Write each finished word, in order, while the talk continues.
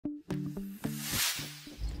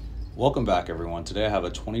Welcome back, everyone. Today I have a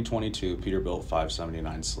 2022 Peterbilt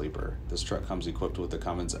 579 sleeper. This truck comes equipped with the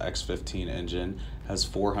Cummins X15 engine, has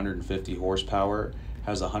 450 horsepower,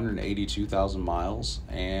 has 182,000 miles,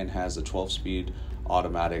 and has a 12-speed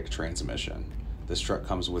automatic transmission. This truck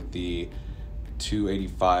comes with the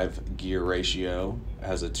 285 gear ratio,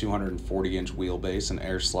 has a 240-inch wheelbase, an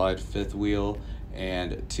air slide fifth wheel,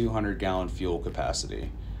 and 200-gallon fuel capacity.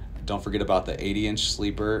 Don't forget about the 80-inch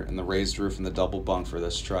sleeper and the raised roof and the double bunk for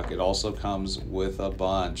this truck. It also comes with a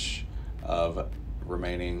bunch of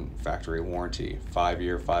remaining factory warranty,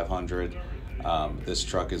 5-year, 500. This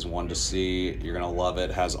truck is one to see. You're gonna love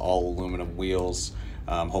it. Has all aluminum wheels.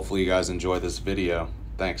 Hopefully you guys enjoy this video.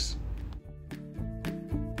 Thanks.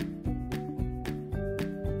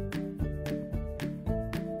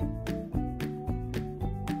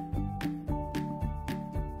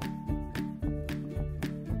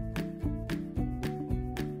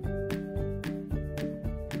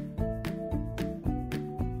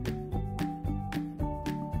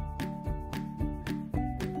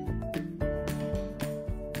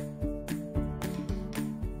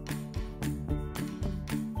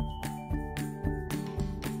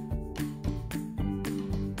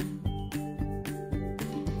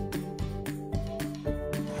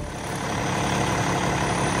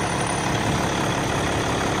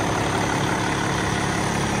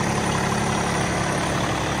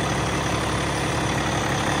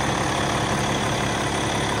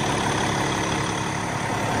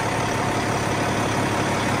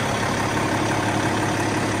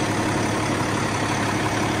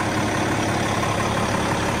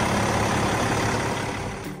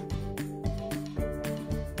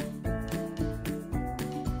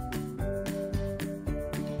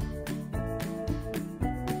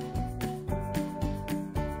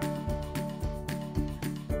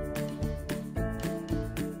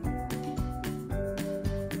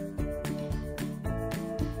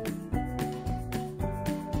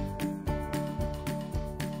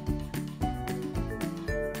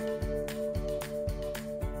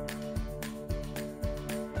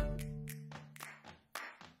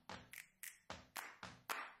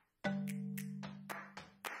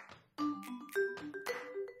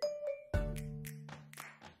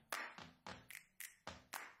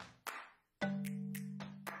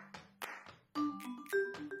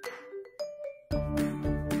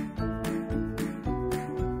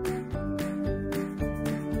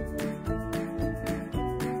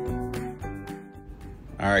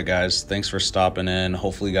 All right, guys, thanks for stopping in.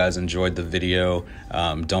 Hopefully you guys enjoyed the video.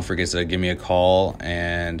 Don't forget to give me a call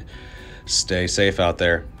and stay safe out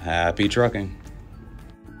there. Happy trucking.